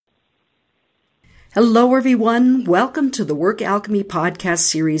Hello, everyone. Welcome to the Work Alchemy podcast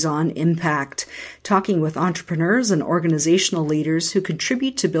series on impact, talking with entrepreneurs and organizational leaders who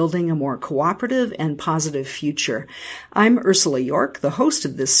contribute to building a more cooperative and positive future. I'm Ursula York, the host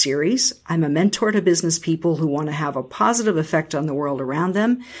of this series. I'm a mentor to business people who want to have a positive effect on the world around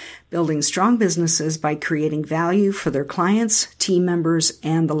them, building strong businesses by creating value for their clients, team members,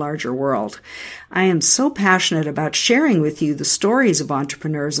 and the larger world. I am so passionate about sharing with you the stories of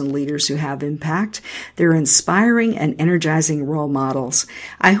entrepreneurs and leaders who have impact. They're inspiring and energizing role models.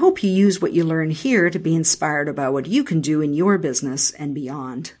 I hope you use what you learn here to be inspired about what you can do in your business and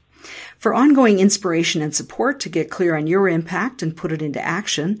beyond. For ongoing inspiration and support to get clear on your impact and put it into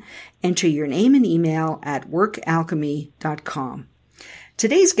action, enter your name and email at workalchemy.com.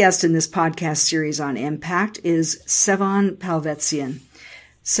 Today's guest in this podcast series on impact is Sevan Palvetzian.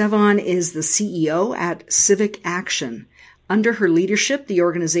 Sevan is the CEO at Civic Action. Under her leadership, the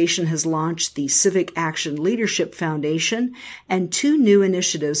organization has launched the Civic Action Leadership Foundation and 2 new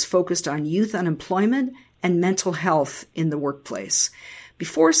initiatives focused on youth unemployment and mental health in the workplace.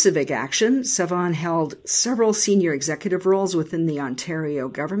 Before Civic Action, Sevan held several senior executive roles within the Ontario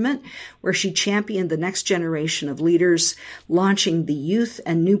government, where she championed the next generation of leaders, launching the Youth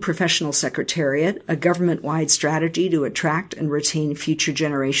and New Professional Secretariat, a government-wide strategy to attract and retain future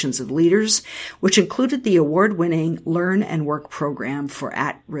generations of leaders, which included the award-winning Learn and Work program for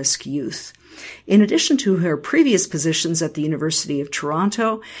at-risk youth. In addition to her previous positions at the University of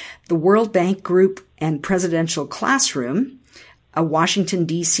Toronto, the World Bank Group and Presidential Classroom, a Washington,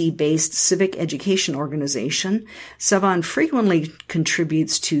 D.C.-based civic education organization, Sevan frequently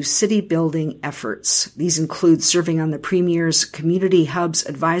contributes to city-building efforts. These include serving on the Premier's Community Hubs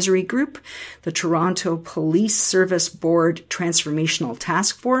Advisory Group, the Toronto Police Service Board Transformational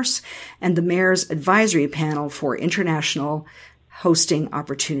Task Force, and the Mayor's Advisory Panel for International Hosting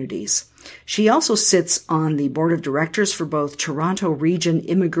Opportunities. She also sits on the board of directors for both Toronto Region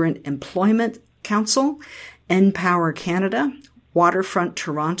Immigrant Employment Council, NPower Canada, Waterfront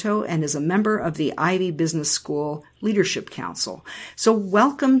Toronto, and is a member of the Ivey Business School Leadership Council. So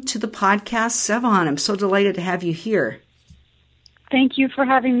welcome to the podcast, Sevan. I'm so delighted to have you here. Thank you for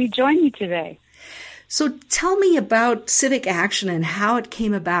having me join you today. So tell me about Civic Action and how it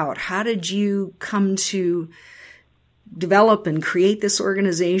came about. How did you come to develop and create this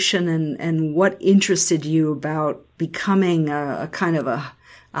organization, and what interested you about becoming a kind of a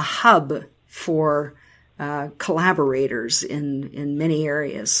hub for collaborators in many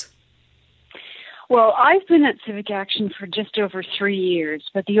areas? Well, I've been at Civic Action for just over 3 years,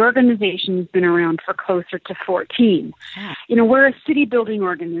 but the organization's been around for closer to 14. We're a city building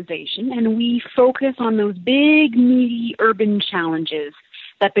organization, and we focus on those big, meaty urban challenges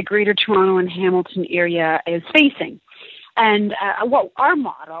that the Greater Toronto and Hamilton area is facing. And what our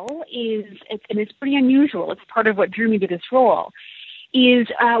model is, and it's pretty unusual, it's part of what drew me to this role, is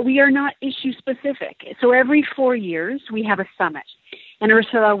we are not issue specific. So every 4 years we have a summit. And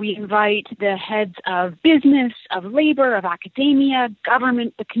Ursula, we invite the heads of business, of labor, of academia,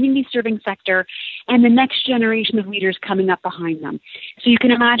 government, the community serving sector, and the next generation of leaders coming up behind them. So you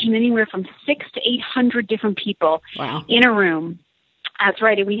can imagine anywhere from 600 to 800 different people in a room. That's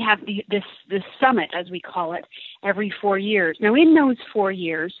right. And we have this summit, as we call it, every 4 years. Now, in those 4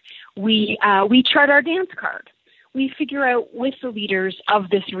 years, we chart our dance card. We figure out with the leaders of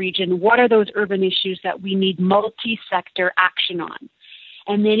this region, what are those urban issues that we need multi-sector action on.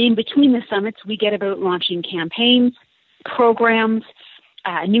 And then in between the summits, we get about launching campaigns, programs,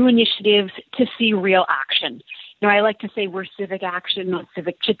 new initiatives to see real action. I like to say we're civic action, not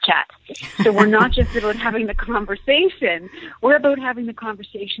civic chit-chat. So we're not just about having the conversation. We're about having the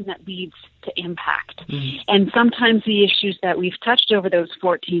conversation that leads to impact. And sometimes the issues that we've touched over those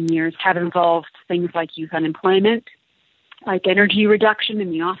 14 years have involved things like youth unemployment, like energy reduction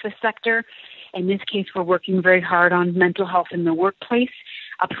in the office sector. In this case, we're working very hard on mental health in the workplace,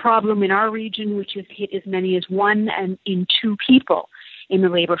 a problem in our region which has hit as many as 1 in 2 people in the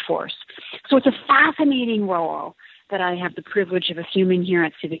labor force. So it's a fascinating role that I have the privilege of assuming here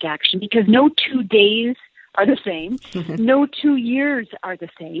at Civic Action, because no 2 days are the same, no 2 years are the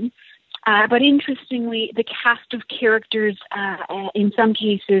same. But interestingly, the cast of characters, in some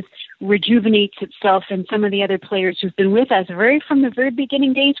cases, rejuvenates itself, and some of the other players who've been with us from the very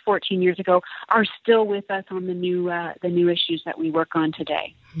beginning days 14 years ago are still with us on the new issues that we work on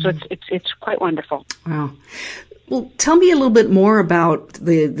today. So it's quite wonderful. Wow. Well, tell me a little bit more about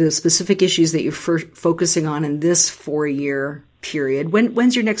the specific issues that you're focusing on in this 4-year period.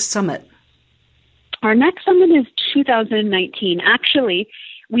 When's your next summit? Our next summit is 2019. Actually,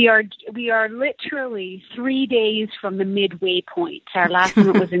 We are literally 3 days from the midway point. Our last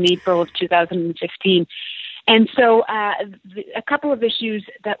one was in April of 2015. And so a couple of issues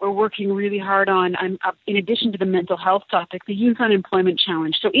that we're working really hard on, in addition to the mental health topic, the youth unemployment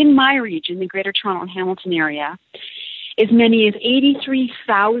challenge. So in my region, the Greater Toronto and Hamilton area, as many as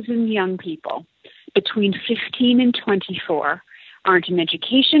 83,000 young people between 15 and 24 aren't in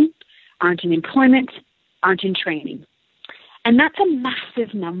education, aren't in employment, aren't in training. And that's a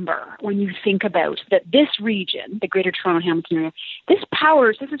massive number when you think about that this region, the Greater Toronto Hamilton area, this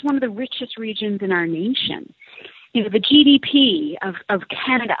is one of the richest regions in our nation. You know, the GDP of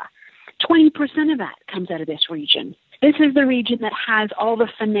Canada, 20% of that comes out of this region. This is the region that has all the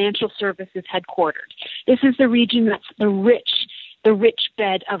financial services headquartered. This is the region that's the rich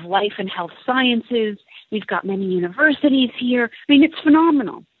bed of life and health sciences. We've got many universities here. I mean, it's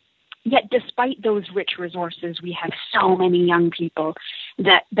phenomenal. Yet despite those rich resources, we have so many young people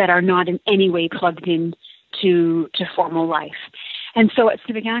that are not in any way plugged in to formal life. And so at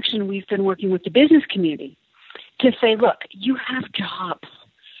Civic Action, we've been working with the business community to say, look, you have jobs,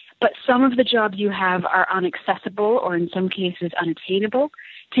 but some of the jobs you have are inaccessible or in some cases unattainable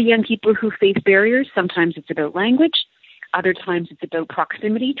to young people who face barriers. Sometimes it's about language. Other times it's about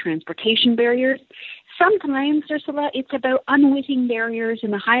proximity, transportation barriers. Sometimes it's about unwitting barriers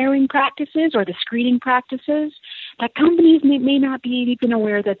in the hiring practices or the screening practices that companies may not be even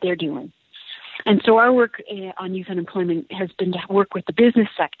aware that they're doing. And so our work on youth unemployment has been to work with the business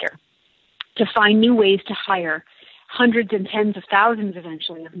sector to find new ways to hire hundreds and tens of thousands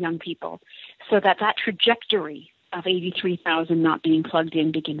eventually of young people so that trajectory of 83,000 not being plugged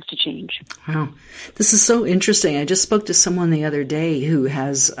in begins to change. Wow. This is so interesting. I just spoke to someone the other day who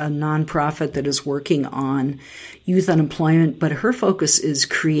has a nonprofit that is working on youth unemployment, but her focus is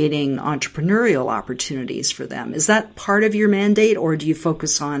creating entrepreneurial opportunities for them. Is that part of your mandate, or do you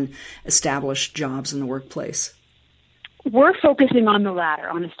focus on established jobs in the workplace? We're focusing on the latter,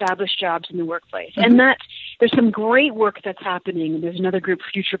 on established jobs in the workplace. Mm-hmm. And there's some great work that's happening. There's another group,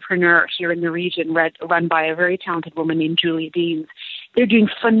 Futurepreneur, here in the region, run by a very talented woman named Julie Deans. They're doing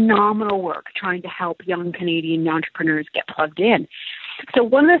phenomenal work trying to help young Canadian entrepreneurs get plugged in. So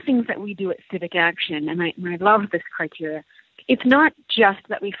one of the things that we do at Civic Action, and I love this criteria, it's not just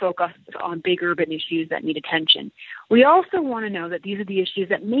that we focus on big urban issues that need attention. We also want to know that these are the issues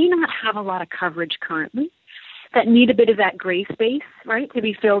that may not have a lot of coverage currently, that need a bit of that gray space, right, to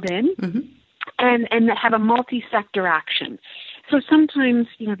be filled in, mm-hmm. and that have a multi-sector action. So sometimes,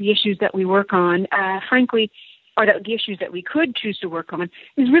 the issues that we work on, frankly, or the issues that we could choose to work on,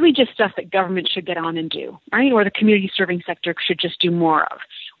 is really just stuff that government should get on and do, right, or the community serving sector should just do more of.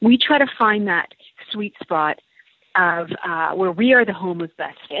 We try to find that sweet spot of where we are the home of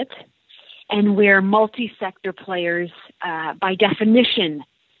best fit, and where multi-sector players, by definition,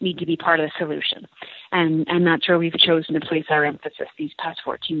 need to be part of the solution. And that's where we've chosen to place our emphasis these past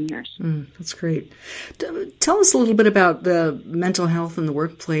 14 years. That's great. Tell us a little bit about the mental health in the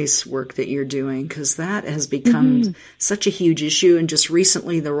workplace work that you're doing, because that has become mm-hmm. such a huge issue. And just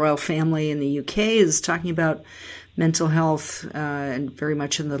recently, the royal family in the UK is talking about mental health and very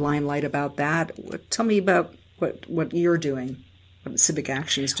much in the limelight about that. Tell me about what you're doing, what Civic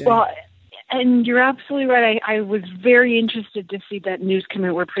Action is doing. Well, and you're absolutely right. I was very interested to see that news come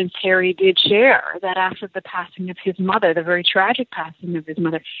out where Prince Harry did share that after the passing of his mother, the very tragic passing of his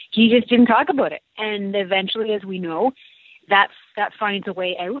mother, he just didn't talk about it. And eventually, as we know, that finds a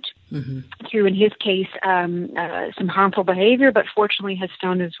way out mm-hmm. through, in his case, some harmful behavior, but fortunately has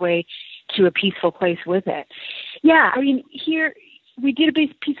found his way to a peaceful place with it. Yeah, I mean, here we did a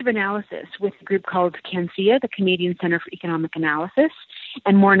piece of analysis with a group called CanCEA, the Canadian Centre for Economic Analysis,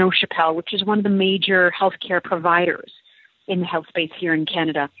 and Morneau Shepell, which is one of the major healthcare providers in the health space here in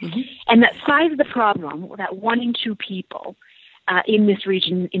Canada. Mm-hmm. And that size of the problem, that 1 in 2 people in this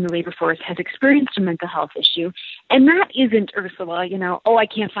region in the labor force has experienced a mental health issue. And that isn't, Ursula, I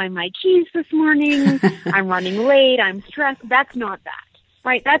can't find my keys this morning, I'm running late, I'm stressed. That's not that,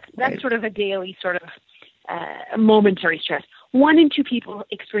 right? That's right. Sort of a daily sort of momentary stress. 1 in 2 people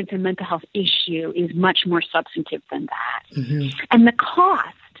experiencing a mental health issue is much more substantive than that. Mm-hmm. And the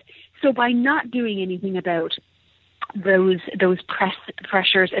cost, so by not doing anything about those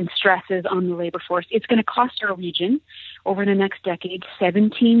pressures and stresses on the labor force, it's going to cost our region over the next decade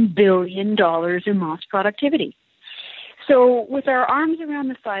 $17 billion in lost productivity. So with our arms around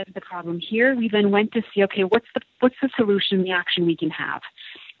the size of the problem here, we then went to see, okay, what's the solution, the action we can have?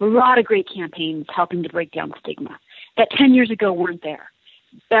 A lot of great campaigns helping to break down stigma that 10 years ago weren't there.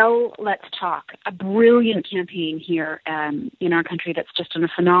 Bell Let's Talk, a brilliant campaign here in our country that's just done a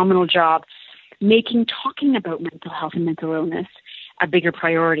phenomenal job talking about mental health and mental illness a bigger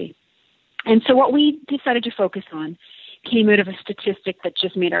priority. And so what we decided to focus on came out of a statistic that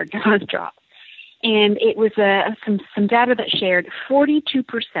just made our jaws drop. And it was some data that shared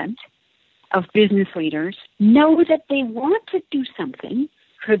 42% of business leaders know that they want to do something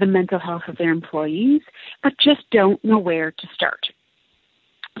for the mental health of their employees, but just don't know where to start.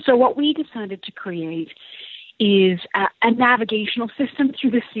 So what we decided to create is a navigational system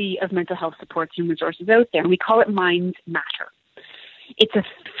through the sea of mental health supports and resources out there. And we call it Minds Matter. It's a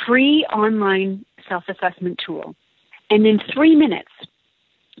free online self-assessment tool. And in 3 minutes,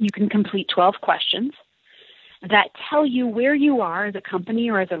 you can complete 12 questions that tell you where you are as a company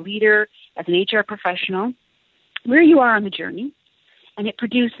or as a leader, as an HR professional, where you are on the journey. And it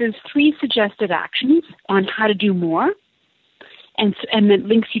produces 3 suggested actions on how to do more, and then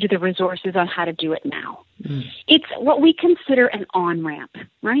links you to the resources on how to do it now. Mm. It's what we consider an on-ramp,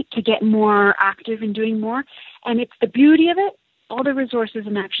 right, to get more active in doing more. And it's the beauty of it, all the resources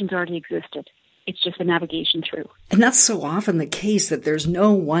and actions already existed. It's just a navigation through. And that's so often the case, that there's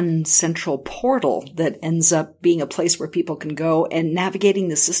no one central portal that ends up being a place where people can go, and navigating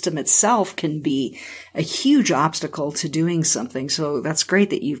the system itself can be a huge obstacle to doing something. So that's great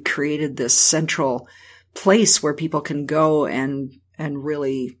that you've created this central place where people can go and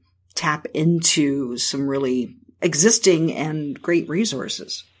really tap into some really existing and great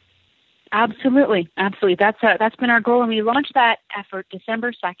resources. Absolutely. Absolutely. That's been our goal. And we launched that effort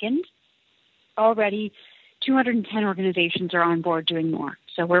December 2nd. Already 210 organizations are on board doing more.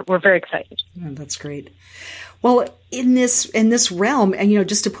 So we're very excited. Yeah, that's great. Well, in this realm, and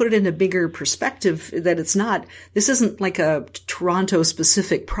just to put it in a bigger perspective, that this isn't like a Toronto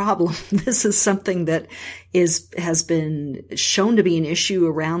specific problem. This is something that has been shown to be an issue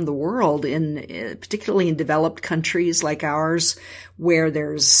around the world, particularly in developed countries like ours, where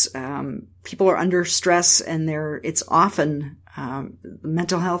there's people are under stress, and it's often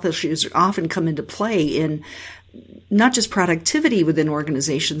mental health issues often come into play in not just productivity within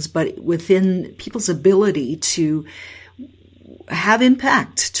organizations, but within people's ability to have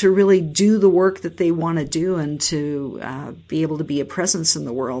impact, to really do the work that they want to do, and to be able to be a presence in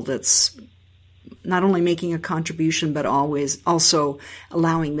the world that's not only making a contribution, but always also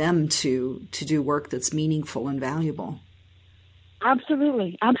allowing them to do work that's meaningful and valuable.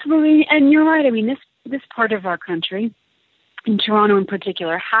 Absolutely. Absolutely. And you're right. I mean, this part of our country, in Toronto in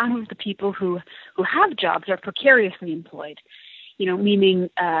particular, half of the people who have jobs are precariously employed, meaning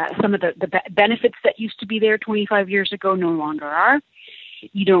some of the benefits that used to be there 25 years ago no longer are.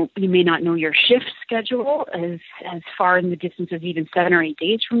 You may not know your shift schedule as far in the distance as even 7 or 8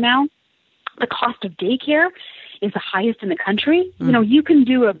 days from now. The cost of daycare is the highest in the country. Mm. You can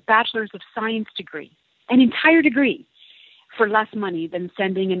do a bachelor's of science degree, an entire degree, for less money than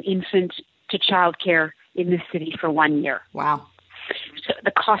sending an infant to childcare in this city for 1 year. Wow. So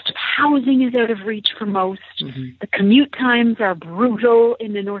the cost of housing is out of reach for most. Mm-hmm. The commute times are brutal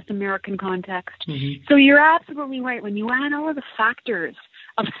in the North American context. Mm-hmm. So you're absolutely right. When you add all of the factors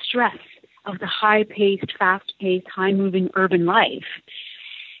of stress, of the high-paced, fast-paced, high-moving urban life,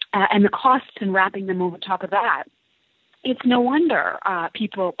 and the costs and wrapping them over top of that, it's no wonder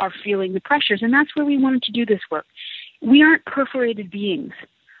people are feeling the pressures. And that's where we wanted to do this work. We aren't perforated beings.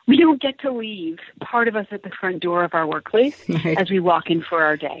 We don't get to leave part of us at the front door of our workplace right. as we walk in for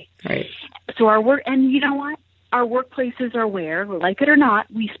our day. Right. So our work, and you know what? Our workplaces are where, like it or not,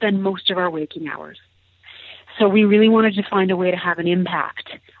 we spend most of our waking hours. So we really wanted to find a way to have an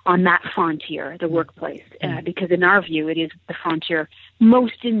impact on that frontier, the workplace, because in our view, it is the frontier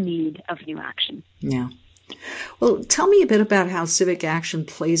most in need of new action. Yeah. Well, tell me a bit about how civic action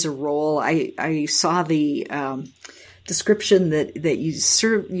plays a role. I saw the description that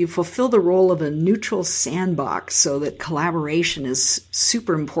you fulfill the role of a neutral sandbox, so that collaboration is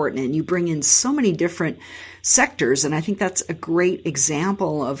super important, and you bring in so many different sectors. And I think that's a great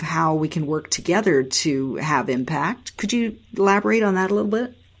example of how we can work together to have impact. Could you elaborate on that a little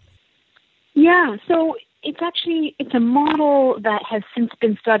bit? Yeah. So it's a model that has since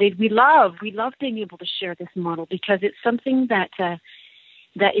been studied. We love being able to share this model because it's something that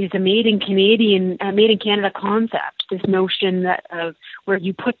is a made in Canada concept. This notion of where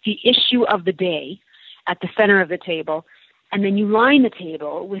you put the issue of the day at the center of the table, and then you line the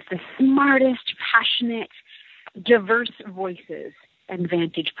table with the smartest, passionate, diverse voices and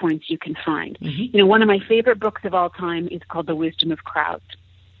vantage points you can find. Mm-hmm. One of my favorite books of all time is called The Wisdom of Crowds.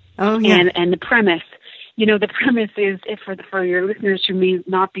 Oh, yeah. And the premise, the premise is, if for your listeners who may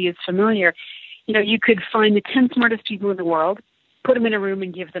not be as familiar, you could find the 10 smartest people in the world, put them in a room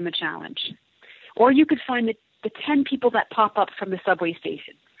and give them a challenge. Or you could find the 10 people that pop up from the subway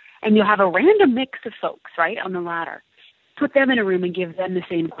station, and you'll have a random mix of folks, right, on the ladder. put them in a room and give them the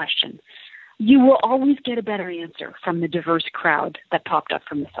same question, you will always get a better answer from the diverse crowd that popped up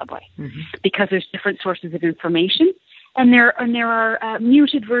from the subway, because there's different sources of information, and there are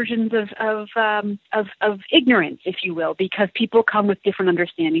muted versions of ignorance, if you will, because people come with different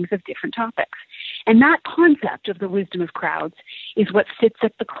understandings of different topics. And that concept of the wisdom of crowds is what sits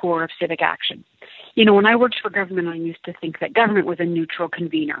at the core of civic action. You know, when I worked for government, I used to think that government was a neutral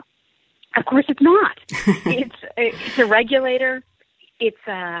convener. Of course, it's not. It's a regulator. It's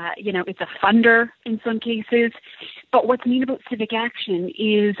a funder in some cases. But what's neat about civic action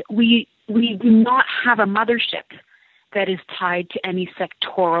is we do not have a mothership that is tied to any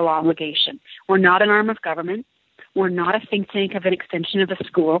sectoral obligation. We're not an arm of government. We're not a think tank of an extension of a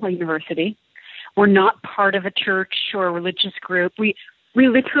school, a university. We're not part of a church or a religious group. We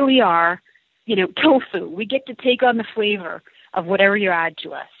literally are, tofu. We get to take on the flavor of whatever you add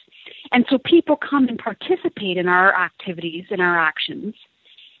to us. And so people come and participate in our activities and our actions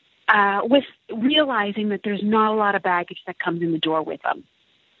with realizing that there's not a lot of baggage that comes in the door with them.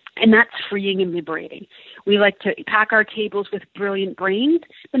 And that's freeing and liberating. We like to pack our tables with brilliant brains,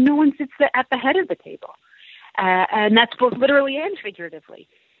 but no one sits at the head of the table. And that's both literally and figuratively.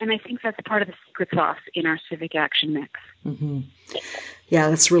 And I think that's part of the secret sauce in our civic action mix. Mm-hmm. Yeah,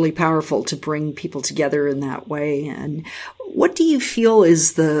 that's really powerful to bring people together in that way. And what do you feel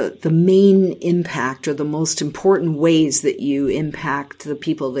is the main impact or the most important ways that you impact the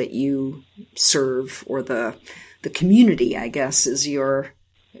people that you serve, or the community, I guess, is your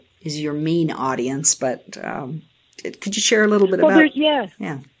main audience? But could you share a little bit about? Yeah.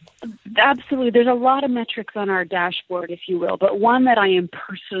 Absolutely. There's a lot of metrics on our dashboard, if you will, but one that I am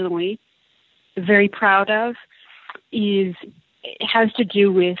personally very proud of has to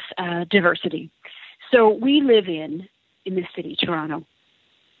do with diversity. So we live in the city, Toronto,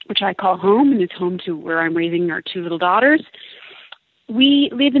 which I call home, and is home to where I'm raising our two little daughters.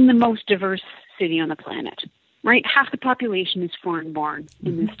 We live in the most diverse city on the planet, right? Half the population is foreign-born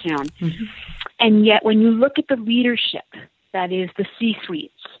in this town. Mm-hmm. And yet when you look at the leadership, that is the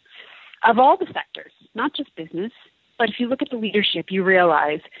C-suites, of all the sectors, not just business, but if you look at the leadership, you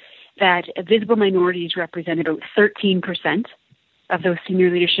realize that visible minorities represent about 13% of those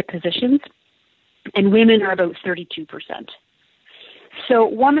senior leadership positions, and women are about 32%. So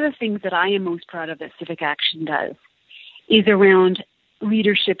one of the things that I am most proud of that Civic Action does is around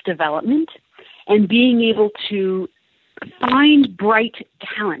leadership development and being able to find bright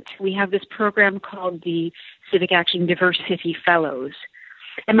talent. We have this program called the Civic Action Diversity Fellows.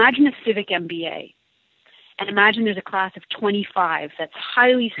 Imagine a civic MBA, and imagine there's a class of 25 that's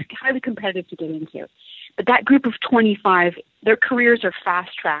highly competitive to get into. But that group of 25, their careers are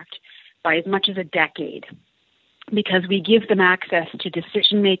fast-tracked by as much as a decade, because we give them access to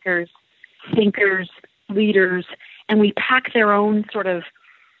decision makers, thinkers, leaders, and we pack their own sort of,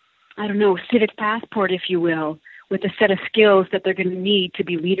 civic passport, if you will, with a set of skills that they're going to need to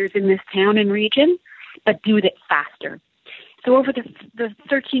be leaders in this town and region, but do it faster. So over the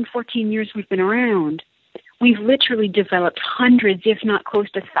 13, 14 years we've been around, we've literally developed hundreds, if not close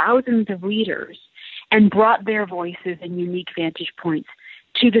to thousands of leaders, and brought their voices and unique vantage points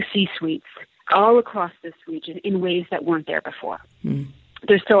to the C-suites all across this region in ways that weren't there before. Mm.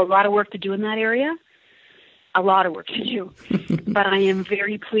 There's still a lot of work to do in that area, a lot of work to do. But I am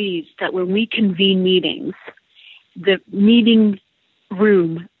very pleased that when we convene meetings, the meeting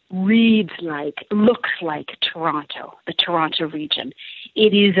room looks like Toronto, the Toronto region.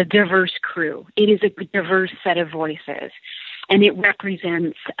 It is a diverse crew. It is a diverse set of voices, and it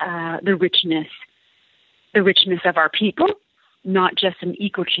represents the richness of our people, not just an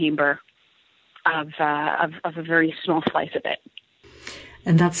echo chamber of a very small slice of it.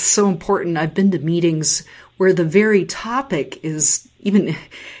 And that's so important. I've been to meetings where the very topic is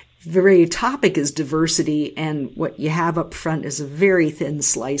diversity, and what you have up front is a very thin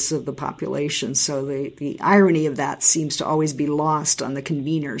slice of the population. So the irony of that seems to always be lost on the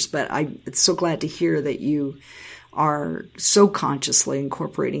conveners. But I'm so glad to hear that you are so consciously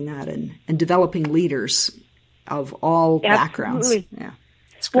incorporating that and developing leaders of all backgrounds. Yeah,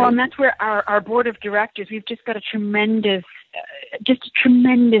 it's great. Well, and that's where our board of directors, we've just got a tremendous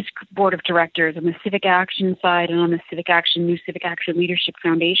board of directors on the Civic Action side and on the New Civic Action Leadership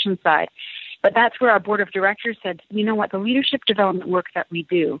Foundation side. But that's where our board of directors said, you know what, the leadership development work that we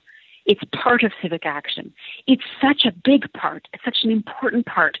do, it's part of Civic Action. It's such a big part, it's such an important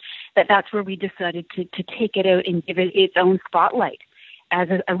part, that's where we decided to take it out and give it its own spotlight as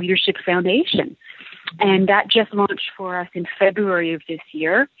a leadership foundation. And that just launched for us in February of this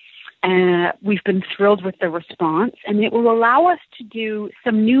year. We've been thrilled with the response, and it will allow us to do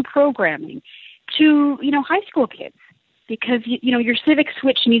some new programming to, high school kids because you know your civic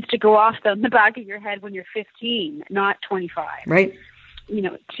switch needs to go off the back of your head when you're 15, not 25. Right. You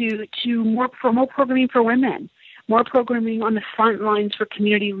know, to more programming for women, more programming on the front lines for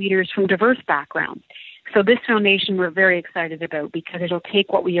community leaders from diverse backgrounds. So this foundation we're very excited about because it'll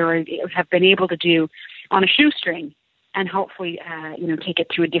take what we have been able to do on a shoestring and hopefully, take it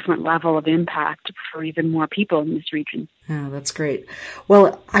to a different level of impact for even more people in this region. Oh, that's great.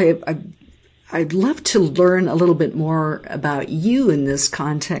 Well, I'd love to learn a little bit more about you in this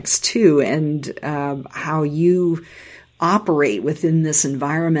context too, and how you operate within this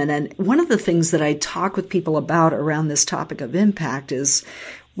environment. And one of the things that I talk with people about around this topic of impact is,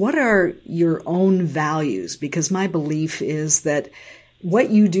 what are your own values? Because my belief is that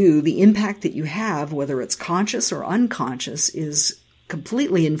what you do, the impact that you have, whether it's conscious or unconscious, is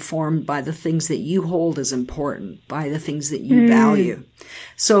completely informed by the things that you hold as important, by the things that you value.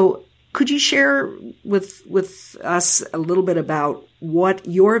 So could you share with us a little bit about what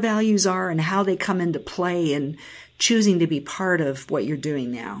your values are and how they come into play in choosing to be part of what you're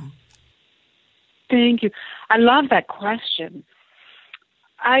doing now? Thank you. I love that question.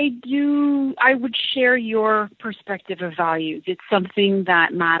 I would share your perspective of values. It's something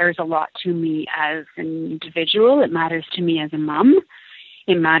that matters a lot to me as an individual. It matters to me as a mom.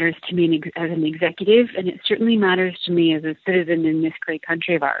 It matters to me as an executive, and it certainly matters to me as a citizen in this great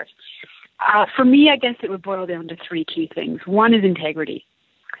country of ours. For me, I guess it would boil down to three key things. One is integrity.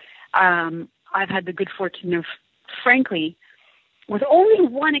 I've had the good fortune of, frankly, with only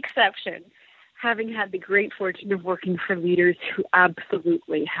one exception, having had the great fortune of working for leaders who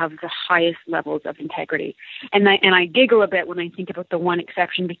absolutely have the highest levels of integrity. And I giggle a bit when I think about the one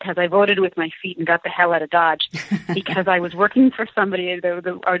exception because I voted with my feet and got the hell out of Dodge because I was working for somebody,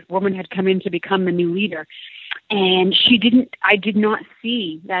 a woman had come in to become the new leader, and I did not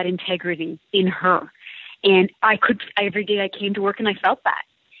see that integrity in her. And every day I came to work and I felt that.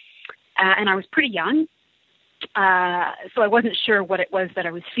 And I was pretty young, so I wasn't sure what it was that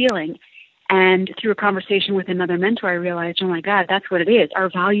I was feeling. And through a conversation with another mentor, I realized, oh my God, that's what it is. Our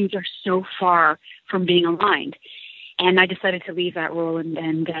values are so far from being aligned. And I decided to leave that role and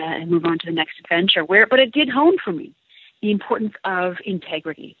move on to the next adventure. But it did hone for me the importance of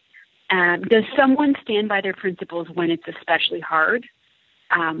integrity. Does someone stand by their principles when it's especially hard?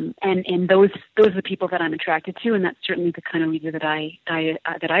 And those are the people that I'm attracted to, and that's certainly the kind of leader that I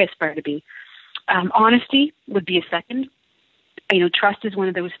aspire to be. Honesty would be a second. Trust is one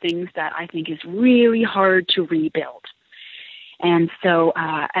of those things that I think is really hard to rebuild. And so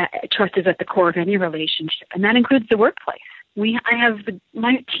trust is at the core of any relationship, and that includes the workplace.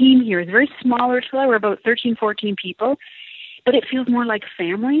 My team here is very small, Ursula. We're about 13, 14 people, but it feels more like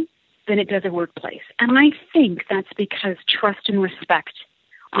family than it does a workplace. And I think that's because trust and respect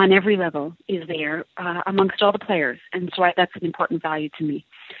on every level is there amongst all the players. And so that's an important value to me.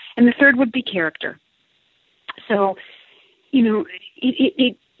 And the third would be character. So,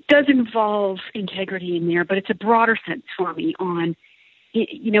 it does involve integrity in there, but it's a broader sense for me on,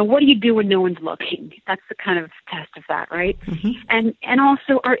 what do you do when no one's looking? That's the kind of test of that, right? Mm-hmm. And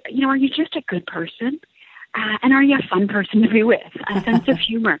also, are you just a good person? And are you a fun person to be with? A sense of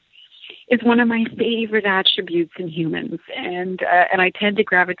humor is one of my favorite attributes in humans, and I tend to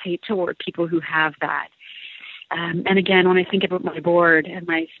gravitate toward people who have that. And again, when I think about my board and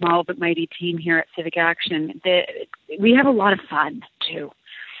my small but mighty team here at Civic Action, we have a lot of fun too,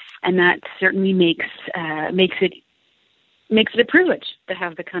 and that certainly makes it a privilege to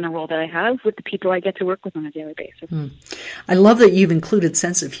have the kind of role that I have with the people I get to work with on a daily basis. I love that you've included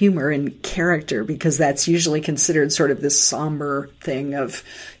sense of humor and character, because that's usually considered sort of this somber thing of,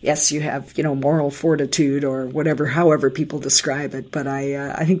 yes, you have, moral fortitude or whatever, however people describe it. But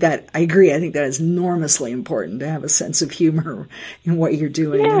I think that, I agree. I think that is enormously important to have a sense of humor in what you're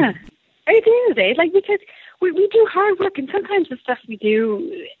doing. Yeah, it is, because we do hard work, and sometimes the stuff we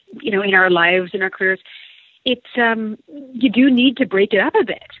do, in our lives, in our careers, it's you do need to break it up a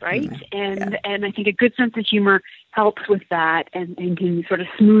bit, right? Mm-hmm. And I think a good sense of humor helps with that and can sort of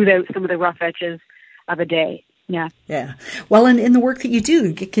smooth out some of the rough edges of a day. Yeah. Yeah. Well, and in the work that you do,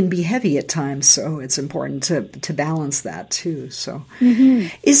 it can be heavy at times, so it's important to balance that too. So mm-hmm.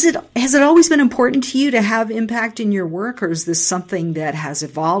 Has it always been important to you to have impact in your work, or is this something that has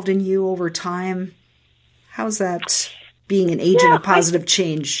evolved in you over time? How's that being an agent of positive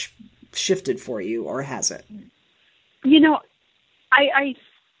change shifted for you, or has it? I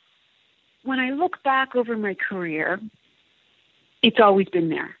when I look back over my career, it's always been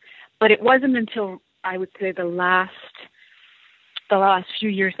there, but it wasn't until I would say the last few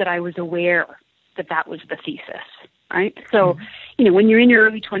years that I was aware that was the thesis, right? So, when you're in your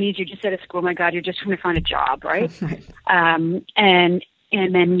early 20s, you're just out of school. Oh my God, you're just trying to find a job, right?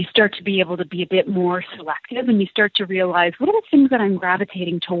 And then you start to be able to be a bit more selective, and you start to realize, what are the things that I'm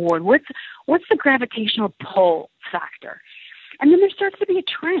gravitating toward? What's the gravitational pull factor? And then there starts to be a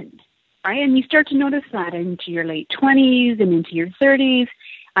trend, right? And you start to notice that into your late 20s and into your 30s.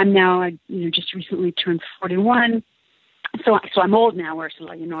 I'm now, just recently turned 41. So I'm old now,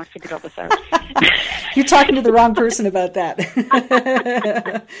 Ursula. I figured all this out. You're talking to the wrong person about that.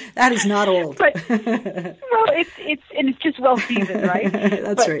 That is not old. But, well, it's just well seasoned, right?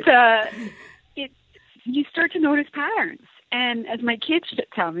 That's right. You start to notice patterns, and as my kids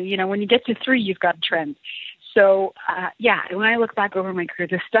tell me, when you get to 3, you've got a trend. So when I look back over my career,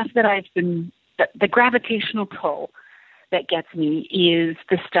 the stuff that the gravitational pull that gets me is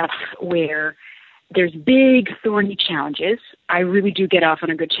the stuff where there's big, thorny challenges. I really do get off on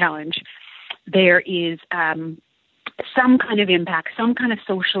a good challenge. There is some kind of impact, some kind of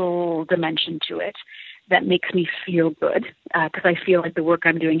social dimension to it that makes me feel good because I feel like the work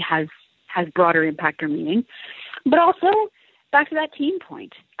I'm doing has broader impact or meaning. But also, back to that team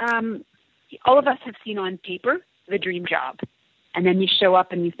point, all of us have seen on paper the dream job. And then you show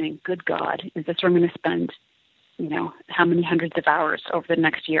up and you think, good God, is this where I'm going to spend, how many hundreds of hours over the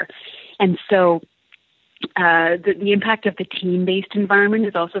next year? And so the impact of the team-based environment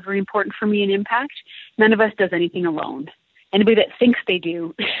is also very important for me in impact. None of us does anything alone. Anybody that thinks they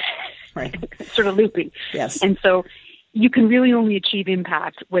do, right, sort of looping. Yes. And so you can really only achieve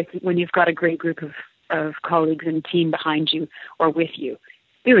impact when you've got a great group of colleagues and team behind you or with you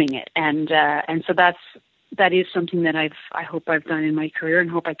doing it. And so that is something that I hope I've done in my career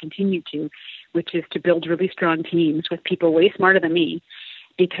and hope I continue to, which is to build really strong teams with people way smarter than me,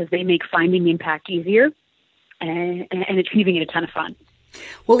 because they make finding impact easier and achieving it a ton of fun.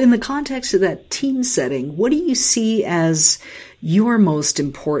 Well, in the context of that team setting, what do you see as your most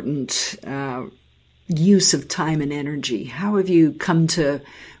important use of time and energy? How have you come to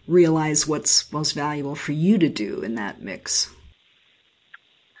realize what's most valuable for you to do in that mix?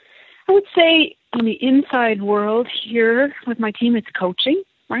 I would say in the inside world here with my team, it's coaching,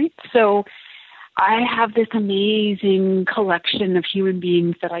 right? So I have this amazing collection of human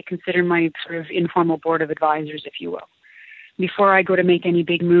beings that I consider my sort of informal board of advisors, if you will. Before I go to make any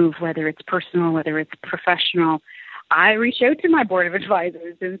big move, whether it's personal, whether it's professional, I reach out to my board of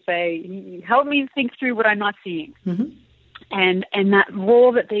advisors and say, help me think through what I'm not seeing. Mm-hmm. And that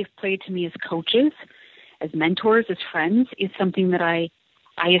role that they've played to me as coaches, as mentors, as friends, is something that I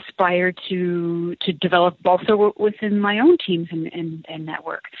aspire to develop also within my own teams and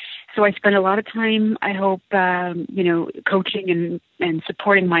network. So I spend a lot of time, I hope, coaching and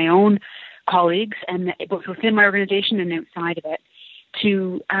supporting my own colleagues, and both within my organization and outside of it,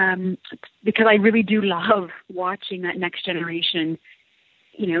 because I really do love watching that next generation,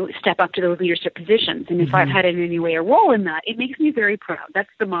 step up to those leadership positions. And if I've had in any way a role in that, it makes me very proud. That's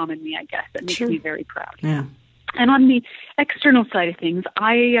the mom in me, I guess, that makes me very proud. Yeah. And on the external side of things,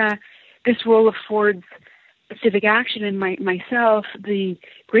 this role affords Civic Action and myself the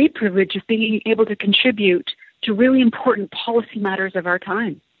great privilege of being able to contribute to really important policy matters of our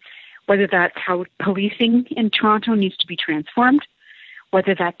time, whether that's how policing in Toronto needs to be transformed,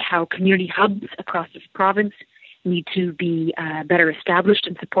 whether that's how community hubs across this province need to be better established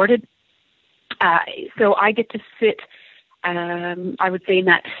and supported. So I get to sit, I would say, in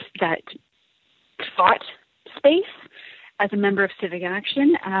that thought space as a member of Civic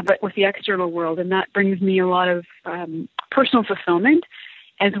Action, but with the external world. And that brings me a lot of personal fulfillment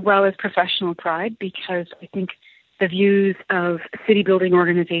as well as professional pride, because I think the views of city-building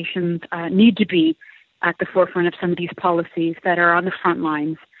organizations need to be at the forefront of some of these policies that are on the front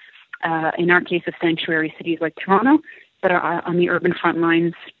lines, in our case of sanctuary cities like Toronto, but are on the urban front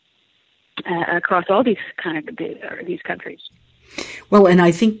lines across all these these countries. Well, and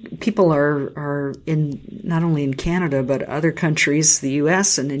I think people are in not only in Canada but other countries, the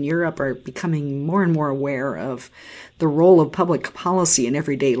U.S. and in Europe, are becoming more and more aware of the role of public policy in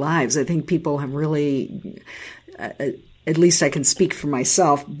everyday lives. I think people have really, at least I can speak for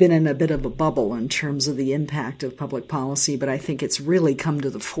myself, been in a bit of a bubble in terms of the impact of public policy, but I think it's really come to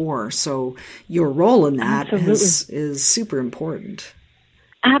the fore. So your role in that is super important.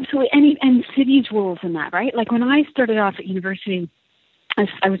 Absolutely. And cities' roles in that, right? Like when I started off at university,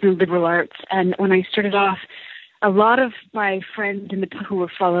 I was in liberal arts, and when I started off, a lot of my friends who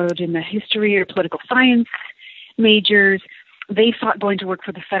were followed in the history or political science majors, they thought going to work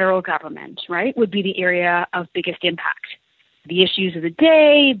for the federal government, right, would be the area of biggest impact. The issues of the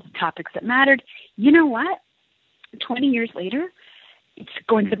day, the topics that mattered. You know what? 20 years later, it's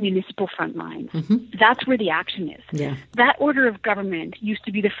going to the municipal front lines. Mm-hmm. That's where the action is. Yeah. That order of government used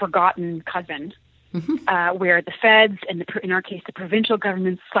to be the forgotten cousin, Mm-hmm. where the feds and, in our case, the provincial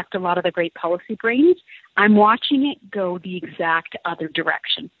governments sucked a lot of the great policy brains. I'm watching it go the exact other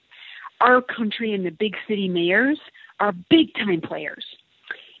direction. Our country and the big city mayors are big-time players.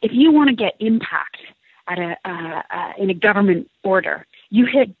 If you want to get impact at in a government order, you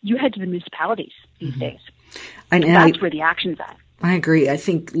head to the municipalities these days. That's where the action's at. I agree. I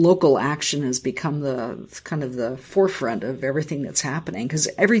think local action has become the kind of the forefront of everything that's happening, because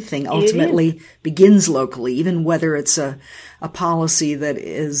everything ultimately begins locally, even whether it's a policy that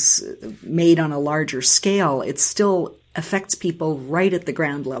is made on a larger scale, it still affects people right at the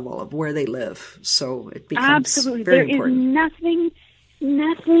ground level of where they live. So it becomes very important. There is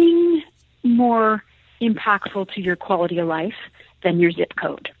nothing more impactful to your quality of life than your zip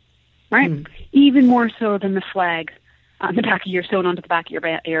code, right? Even more so than the flag on the back of sewn onto the back of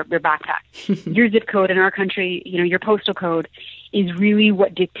your backpack. Your zip code in our country, your postal code, is really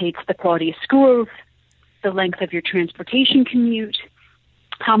what dictates the quality of schools, the length of your transportation commute,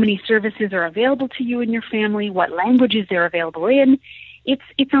 how many services are available to you and your family, what languages they're available in.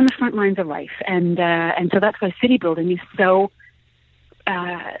 It's on the front lines of life, and so that's why city building is so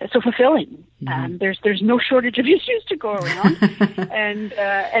fulfilling. There's no shortage of issues to go around,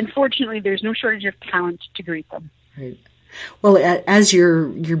 and fortunately, there's no shortage of talent to greet them. Right. Well, as you're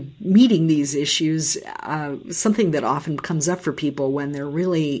meeting these issues, something that often comes up for people when they're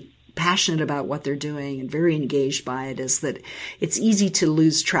really passionate about what they're doing and very engaged by it is that it's easy to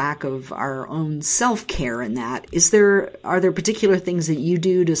lose track of our own self-care in that. Are there particular things that you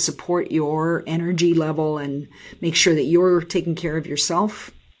do to support your energy level and make sure that you're taking care of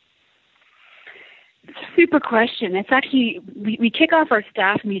yourself? It's a super question. It's actually, we kick off our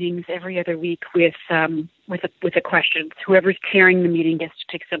staff meetings every other week with a question. Whoever's chairing the meeting gets to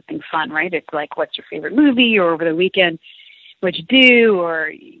pick something fun, right? It's like, what's your favorite movie, or over the weekend, what'd you do,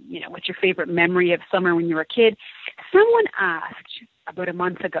 or, what's your favorite memory of summer when you were a kid? Someone asked about a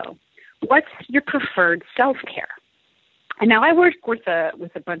month ago, what's your preferred self-care? And now I work with a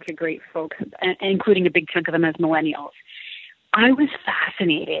bunch of great folks, including a big chunk of them as millennials. I was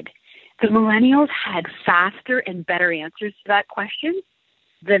fascinated. The millennials had faster and better answers to that question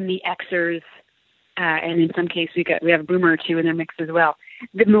than the Xers, and in some cases we have a boomer or two in their mix as well.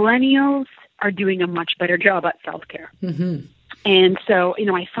 The millennials are doing a much better job at self-care. Mm-hmm. And so,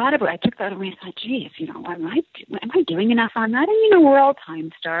 I took that away and I thought, geez, am I doing enough on that? And, we're all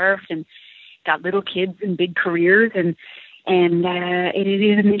time-starved and got little kids and big careers, and it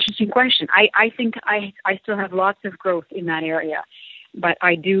is an interesting question. I think I still have lots of growth in that area. But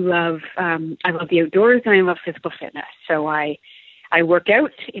I do love, I love the outdoors and I love physical fitness. So I work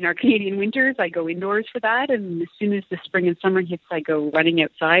out in our Canadian winters. I go indoors for that. And as soon as the spring and summer hits, I go running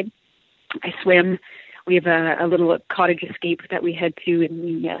outside. I swim. We have a little cottage escape that we head to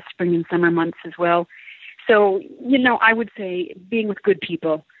in the spring and summer months as well. So, I would say being with good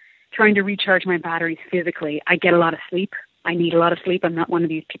people, trying to recharge my batteries physically. I get a lot of sleep. I need a lot of sleep. I'm not one of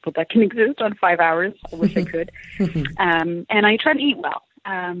these people that can exist on 5 hours. I wish I could. And I try to eat well.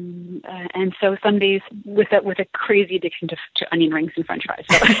 And so some days with a crazy addiction to onion rings and French fries.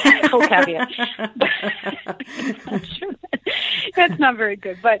 So full caveat. That's not very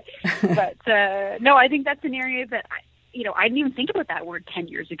good. But no, I think that's an area that I didn't even think about that word 10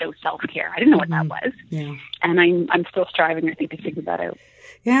 years ago. Self-care. I didn't know what that was. Yeah. And I'm still striving, I think, to figure that out.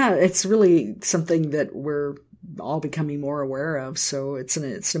 Yeah, it's really something that we're all becoming more aware of. So it's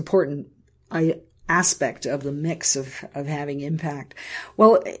an important aspect of the mix of having impact.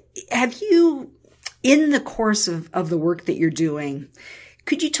 Well, have you, in the course of the work that you're doing,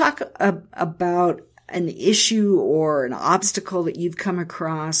 could you talk about an issue or an obstacle that you've come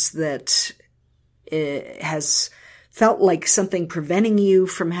across that has felt like something preventing you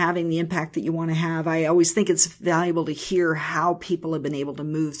from having the impact that you want to have? I always think it's valuable to hear how people have been able to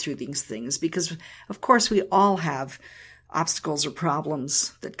move through these things, because of course we all have obstacles or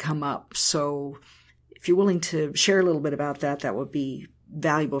problems that come up. So if you're willing to share a little bit about that, that would be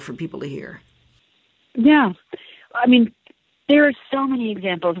valuable for people to hear. Yeah. I mean, there are so many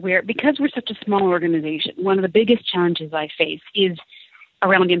examples where, because we're such a small organization, one of the biggest challenges I face is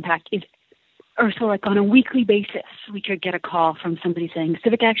around impact or so like on a weekly basis, we could get a call from somebody saying,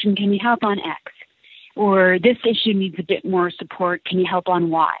 Civic Action, can you help on X? Or this issue needs a bit more support. Can you help on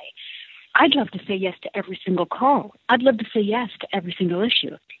Y? I'd love to say yes to every single call. I'd love to say yes to every single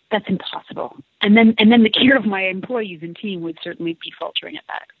issue. That's impossible. And then the care of my employees and team would certainly be faltering at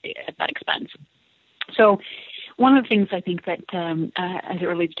that expense. So one of the things I think that as it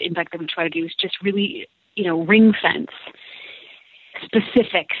relates to impact that we try to do is just really, ring fence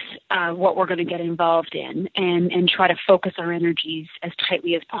specifics of what we're going to get involved in and try to focus our energies as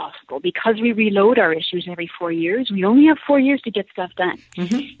tightly as possible. Because we reload our issues every 4 years, we only have 4 years to get stuff done.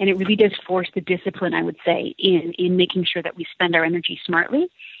 Mm-hmm. And it really does force the discipline, I would say, in making sure that we spend our energy smartly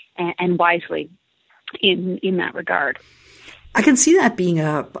and wisely in that regard. I can see that being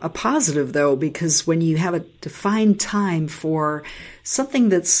a positive, though, because when you have a defined time for something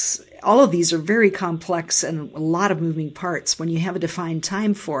that's, all of these are very complex and a lot of moving parts. When you have a defined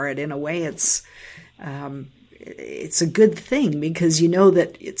time for it, in a way, it's a good thing, because you know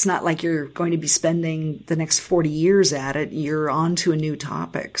that it's not like you're going to be spending the next 40 years at it. You're on to a new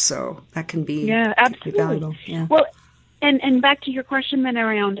topic. So that can be, absolutely valuable. Yeah. Well, and back to your when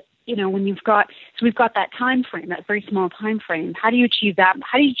around, when we've got that time frame, that very small time frame, how do you achieve that?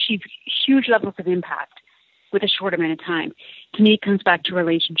 How do you achieve huge levels of impact with a short amount of time? To me, it comes back to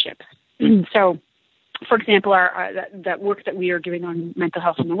relationships. So, for example, that work that we are doing on mental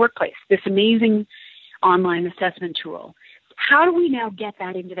health in the workplace, this amazing online assessment tool, how do we now get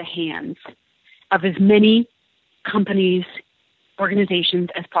that into the hands of as many companies, organizations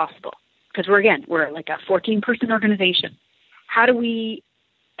as possible? Because we're like a 14-person organization. How do we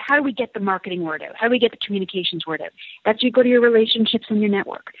get the marketing word out? How do we get the communications word out? That's you go to your relationships and your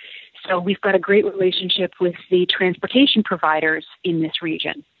network. So we've got a great relationship with the transportation providers in this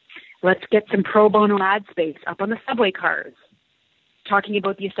region. Let's get some pro bono ad space up on the subway cars, talking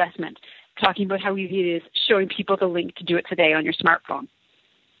about the assessment, talking about how easy it is, showing people the link to do it today on your smartphone.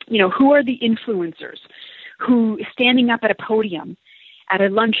 Who are the influencers who, standing up at a podium at a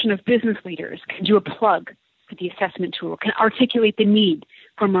luncheon of business leaders, can do a plug for the assessment tool, can articulate the need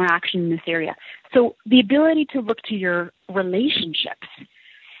for more action in this area? So the ability to look to your relationships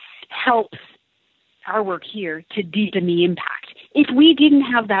helps our work here to deepen the impact. If we didn't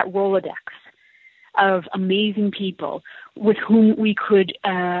have that Rolodex of amazing people with whom we could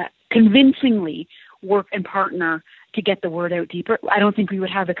convincingly work and partner to get the word out deeper, I don't think we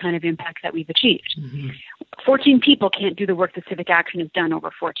would have the kind of impact that we've achieved. Mm-hmm. 14 people can't do the work that Civic Action has done over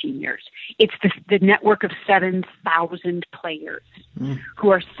 14 years. It's the network of 7,000 players who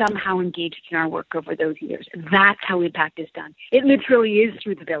are somehow engaged in our work over those years. That's how impact is done. It literally is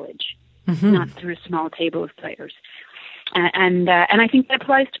through the village, not through a small table of players. And I think that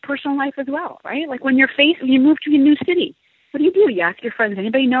applies to personal life as well, right? Like when you move to a new city, what do? You ask your friends,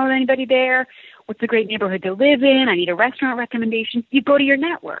 anybody know anybody there? What's a great neighborhood to live in? I need a restaurant recommendation. You go to your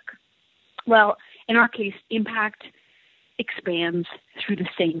network. Well, in our case, impact expands through the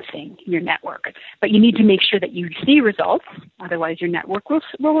same thing, your network. But you need to make sure that you see results, otherwise your network will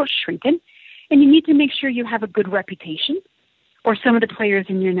shrinken. And you need to make sure you have a good reputation, or some of the players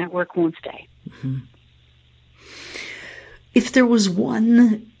in your network won't stay. Mm-hmm. If there was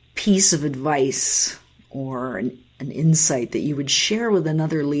one piece of advice or an insight that you would share with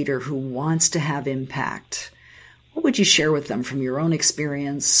another leader who wants to have impact, what would you share with them from your own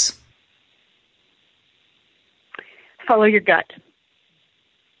experience? Follow your gut.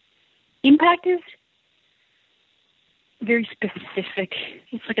 Impact is very specific.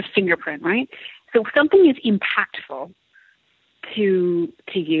 It's like a fingerprint, right? So something is impactful to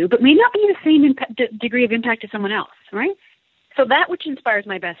you, but may not be the same degree of impact to someone else, right? So that which inspires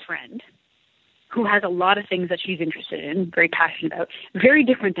my best friend, who has a lot of things that she's interested in, very passionate about, very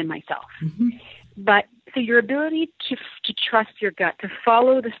different than myself. Mm-hmm. But so your ability to trust your gut, to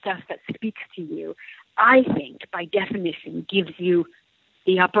follow the stuff that speaks to you, I think by definition gives you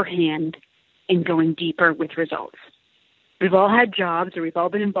the upper hand in going deeper with results. We've all had jobs, or we've all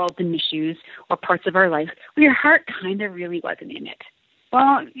been involved in issues or parts of our life where your heart kind of really wasn't in it.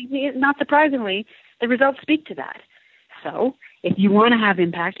 Well, not surprisingly, the results speak to that. So if you want to have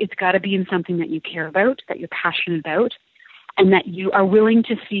impact, it's got to be in something that you care about, that you're passionate about, and that you are willing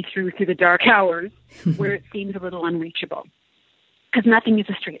to see through the dark hours where it seems a little unreachable. Because nothing is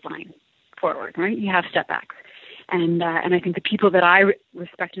a straight line forward, right? You have setbacks. And I think the people that I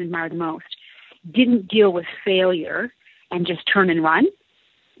respect and admire the most didn't deal with failure and just turn and run.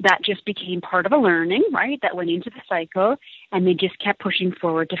 That just became part of a learning, right? That went into the cycle, and they just kept pushing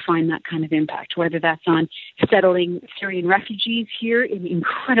forward to find that kind of impact, whether that's on settling Syrian refugees here in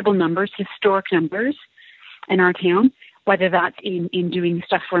incredible numbers, historic numbers in our town, whether that's in doing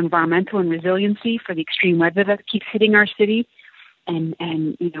stuff for environmental and resiliency for the extreme weather that keeps hitting our city and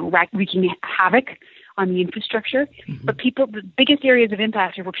wreaking havoc on the infrastructure. Mm-hmm. But the biggest areas of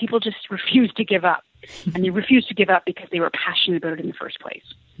impact are where people just refuse to give up. And they refuse to give up because they were passionate about it in the first place.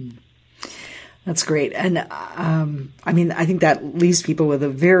 That's great. And I think that leaves people with a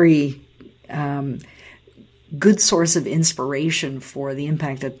very good source of inspiration for the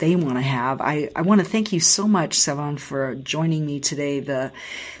impact that they want to have. I want to thank you so much, Sevan, for joining me today. The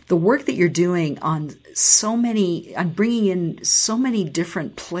work that you're doing on bringing in so many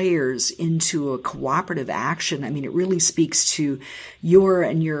different players into a cooperative action. I mean, it really speaks to your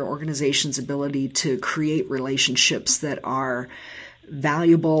and your organization's ability to create relationships that are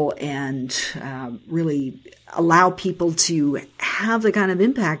valuable and really allow people to have the kind of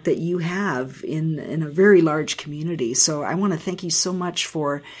impact that you have in a very large community. So I want to thank you so much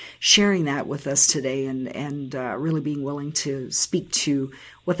for sharing that with us today and really being willing to speak to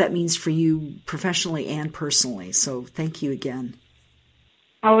what that means for you professionally and personally. So thank you again.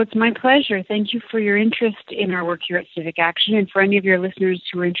 Oh, it's my pleasure. Thank you for your interest in our work here at Civic Action. And for any of your listeners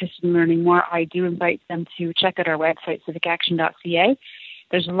who are interested in learning more, I do invite them to check out our website, civicaction.ca.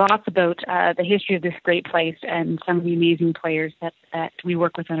 There's lots about the history of this great place and some of the amazing players that we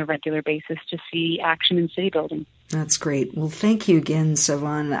work with on a regular basis to see action in city building. That's great. Well, thank you again,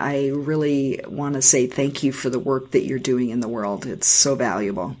 Sevan. I really want to say thank you for the work that you're doing in the world. It's so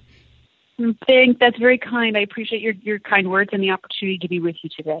valuable. That's very kind. I appreciate your kind words and the opportunity to be with you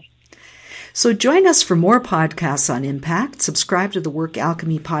today. So join us for more podcasts on impact. Subscribe to the Work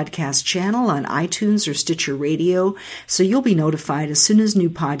Alchemy podcast channel on iTunes or Stitcher Radio so you'll be notified as soon as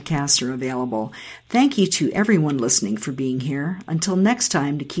new podcasts are available. Thank you to everyone listening for being here. Until next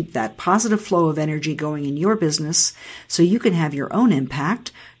time, to keep that positive flow of energy going in your business so you can have your own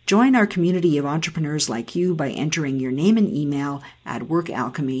impact, join our community of entrepreneurs like you by entering your name and email at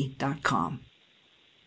workalchemy.com.